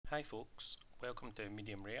Hi folks, welcome to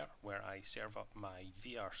Medium Rare, where I serve up my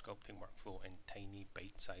VR sculpting workflow in tiny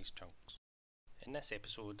bite-sized chunks. In this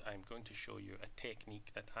episode I'm going to show you a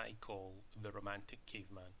technique that I call the Romantic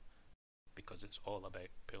Caveman, because it's all about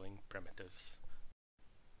pulling primitives.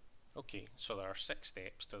 Okay, so there are 6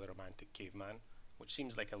 steps to the Romantic Caveman, which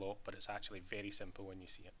seems like a lot, but it's actually very simple when you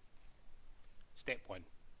see it. Step 1.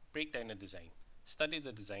 Break down the design. Study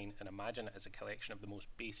the design and imagine it as a collection of the most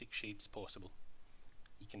basic shapes possible.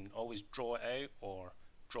 You can always draw it out or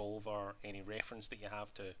draw over any reference that you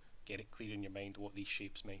have to get it clear in your mind what these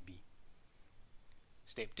shapes might be.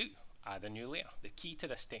 Step 2. Add a new layer. The key to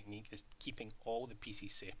this technique is keeping all the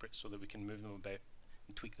pieces separate so that we can move them about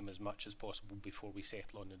and tweak them as much as possible before we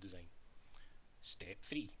settle on the design. Step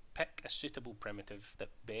 3. Pick a suitable primitive that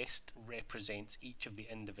best represents each of the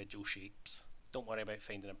individual shapes. Don't worry about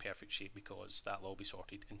finding a perfect shape because that'll all be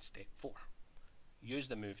sorted in step 4. Use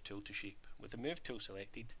the move tool to shape. With the move tool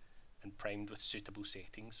selected and primed with suitable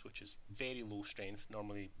settings, which is very low strength,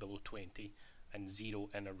 normally below 20, and 0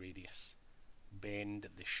 inner radius, bend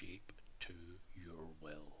the shape to your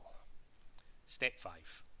will. Step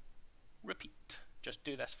 5. Repeat. Just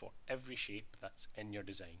do this for every shape that's in your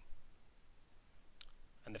design.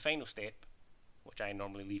 And the final step, which I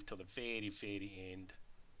normally leave till the very end,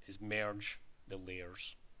 is merge the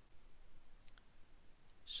layers.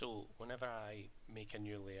 So whenever I make a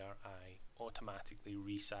new layer, I automatically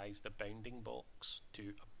resize the bounding box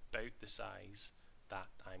to about the size that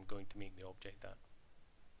I'm going to make the object at.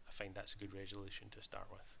 I find that's a good resolution to start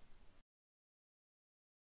with.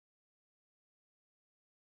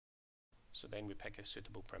 So then we pick a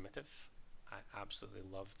suitable primitive. I absolutely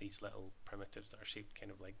love these little primitives that are shaped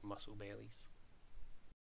kind of like muscle bellies.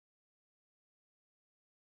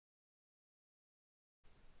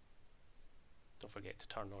 Don't forget to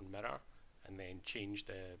turn on mirror and then change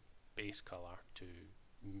the base colour to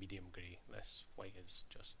medium grey. This white is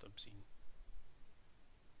just obscene.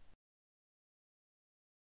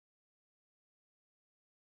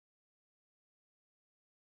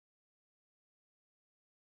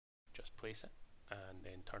 Just place it and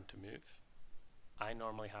then turn to move. I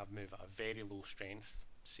normally have move at a very low strength,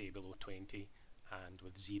 say below 20, and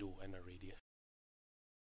with 0 inner radius.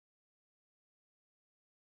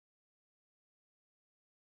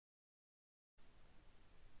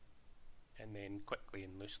 And then quickly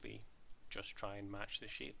and loosely just try and match the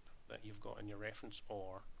shape that you've got in your reference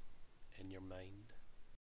or in your mind.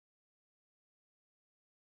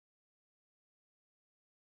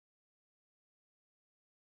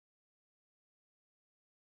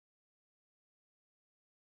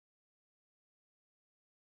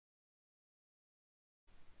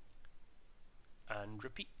 And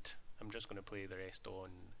repeat. I'm just going to play the rest on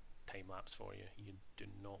time lapse for you. You do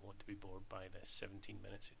not want to be bored by the 17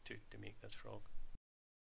 minutes it took to make this frog.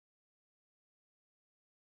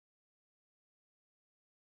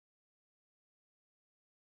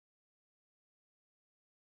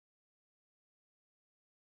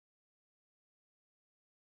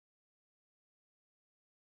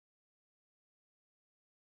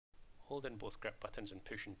 Holding both grip buttons and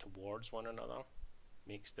pushing towards one another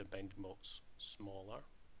makes the bounding box smaller,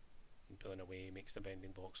 and pulling away makes the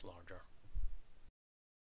bounding box larger.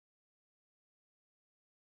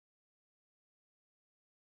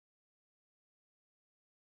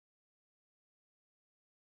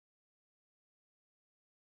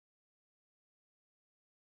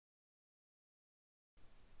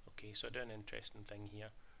 Okay, so I do an interesting thing here.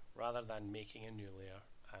 Rather than making a new layer,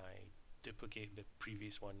 I duplicate the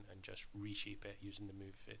previous one and just reshape it using the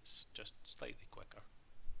move. It's just slightly quicker.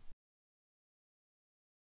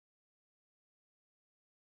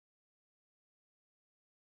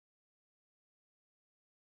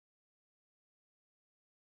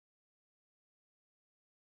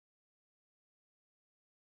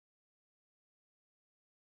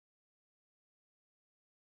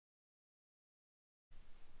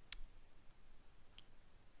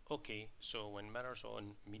 Okay, so when mirror's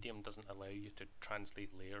on, Medium doesn't allow you to translate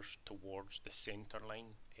layers towards the center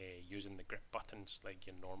line using the grip buttons like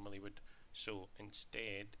you normally would. So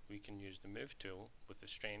instead, we can use the move tool with the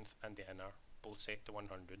strength and the inner both set to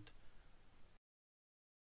 100.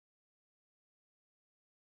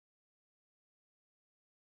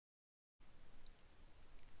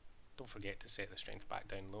 Don't forget to set the strength back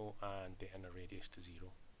down low and the inner radius to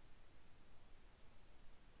 0.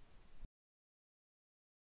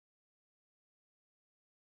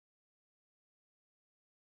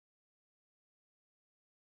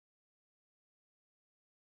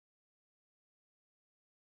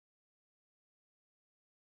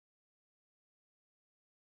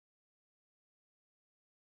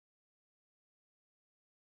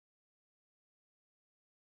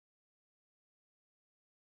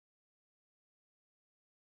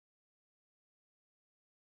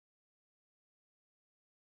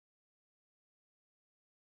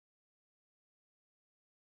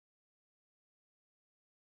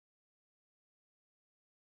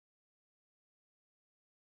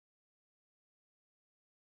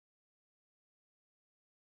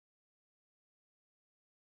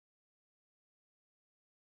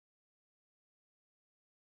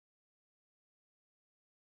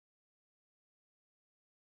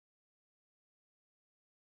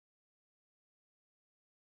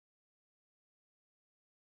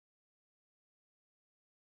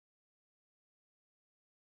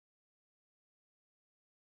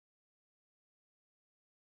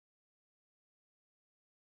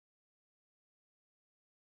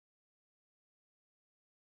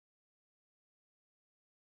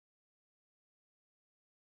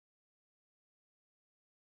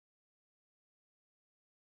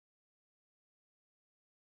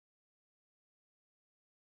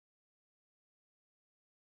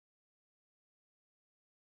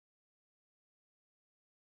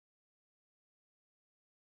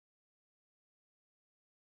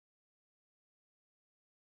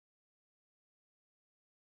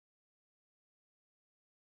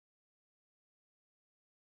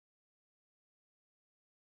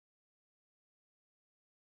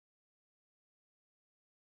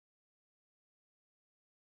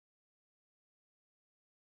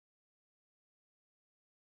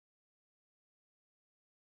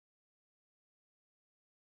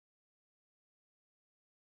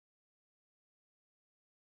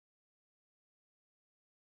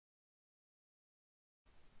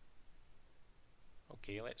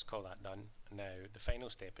 Okay, let's call that done. Now the final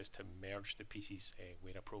step is to merge the pieces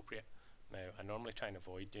where appropriate. Now I normally try and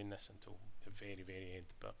avoid doing this until the very end,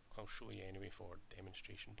 but I'll show you anyway for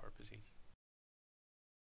demonstration purposes.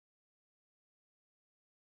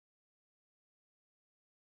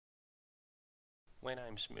 When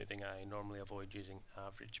I'm smoothing, I normally avoid using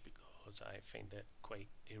average because I find it quite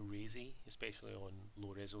erazy, especially on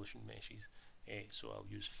low resolution meshes. So I'll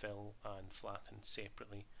use fill and flatten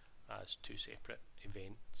separately as two separate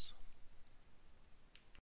events.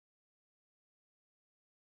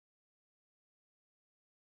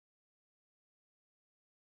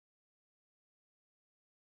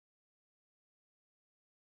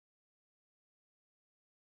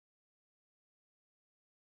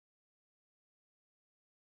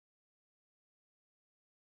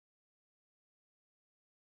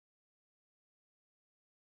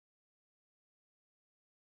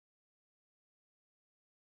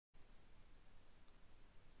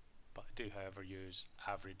 But I do, however, use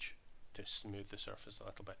average to smooth the surface a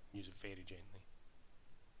little bit, use it very gently.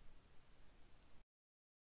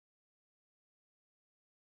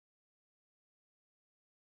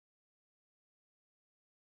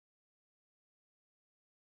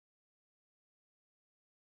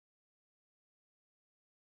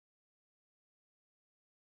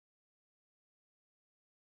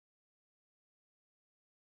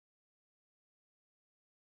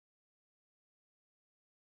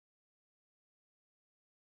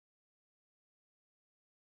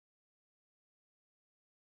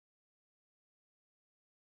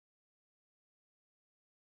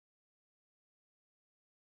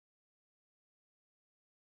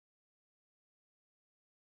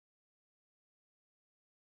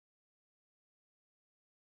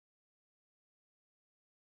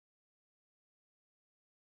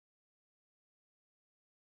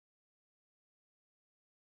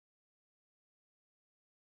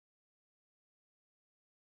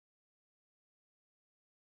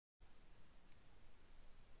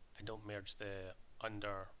 I don't merge the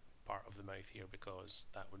under part of the mouth here because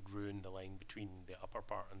that would ruin the line between the upper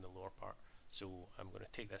part and the lower part. So I'm going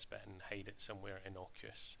to take this bit and hide it somewhere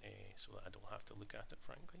innocuous so that I don't have to look at it,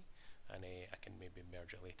 frankly, and I can maybe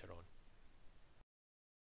merge it later on.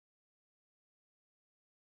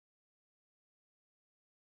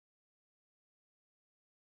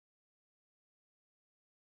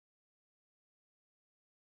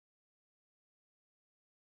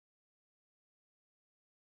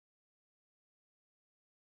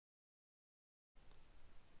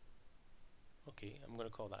 Okay, I'm going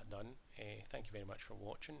to call that done. Thank you very much for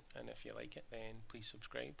watching, and if you like it then please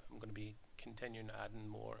subscribe. I'm going to be continuing adding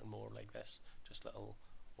more and more like this, just little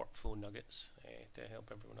workflow nuggets to help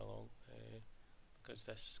everyone along because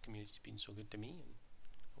this community's been so good to me and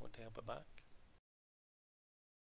I want to help it back.